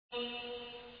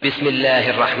بسم الله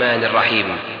الرحمن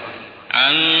الرحيم.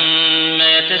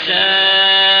 عما يتساءلون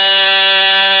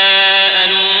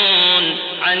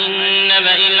عن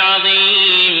النبأ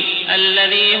العظيم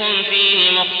الذي هم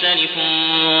فيه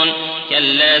مختلفون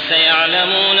كلا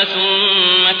سيعلمون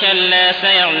ثم كلا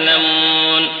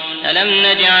سيعلمون ألم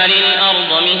نجعل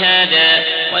الأرض مهادا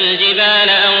والجبال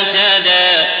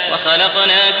أوتادا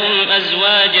وخلقناكم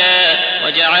أزواجا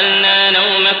وجعلنا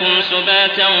نومكم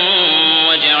سباتا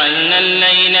وجعلنا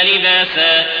الليل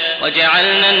لباسا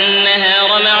وجعلنا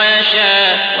النهار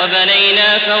معاشا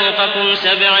وبنينا فوقكم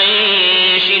 7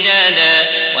 شدادا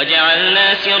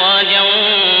وجعلنا سراجا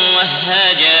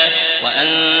وهاجا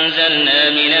وأنزلنا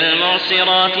من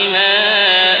المعصرات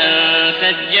ماء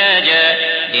ثجاجا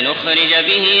لنخرج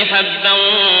به حبا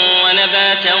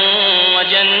ونباتا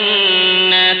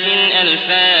وجنات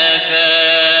ألفافا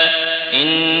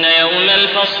إن يوم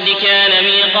الفصل كان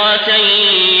ميقاتا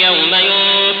يوم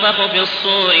ينفخ في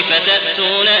الصور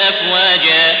فتأتون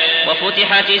أفواجا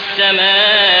وفتحت السماء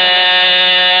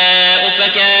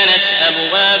فكانت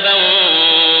أبوابا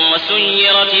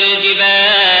وسيرت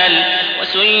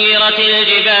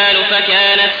الجبال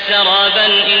فكانت سرابا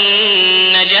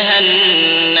إن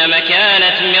جهنم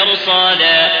كانت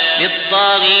مرصادا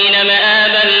للطاغين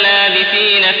مآبا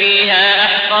لابثين فيها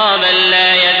أحقابا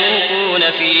لا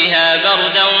يذوقون فيها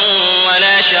بردا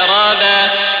ولا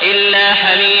شرابا إلا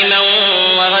حميما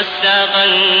وغساقا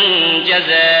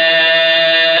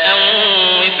جزاء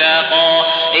وفاقا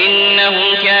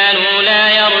إنهم كانوا لا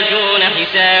يرجون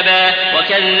حسابا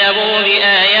وكذبوا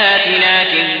بآياتنا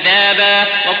كذابا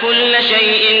وكل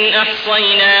شيء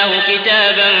أحصيناه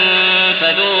كتابا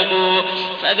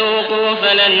فذوقوا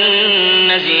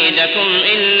فلن نزيدكم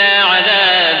إلا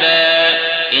عذابا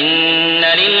إن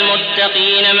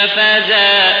للمتقين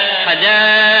مفازا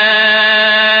حدائق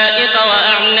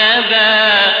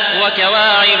وأعنابا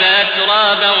وكواعب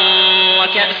أترابا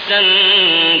وكأسا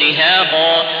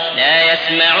دهاقا لا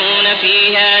يسمعون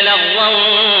فيها لغوا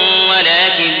ولا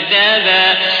كذابا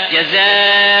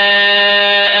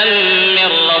جزاء من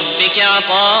ربك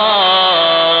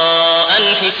عطاء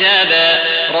حسابا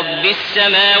رب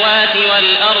السماوات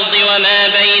والأرض وما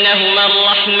بينهما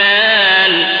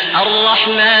الرحمن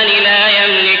لا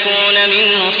يملكون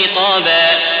منه خطابا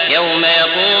يوم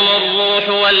يقوم الروح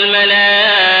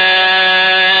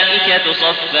والملائكة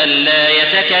صفا لا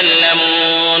يتكلمون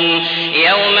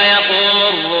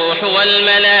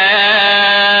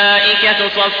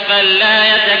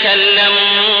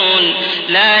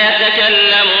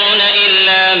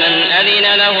إلا من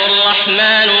أذن له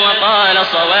الرحمن وقال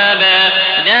صوابا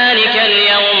ذلك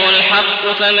اليوم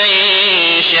الحق فمن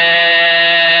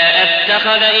شاء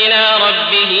اتخذ إلى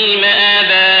ربه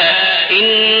مآبا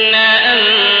إنا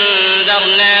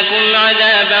أنذرناكم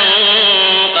عذابا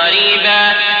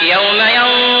قريبا يوم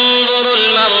ينظر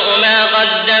المرء ما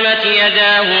قدمت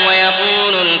يداه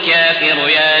ويقول الكافر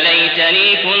يا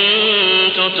ليتني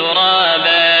كنت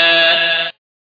ترابا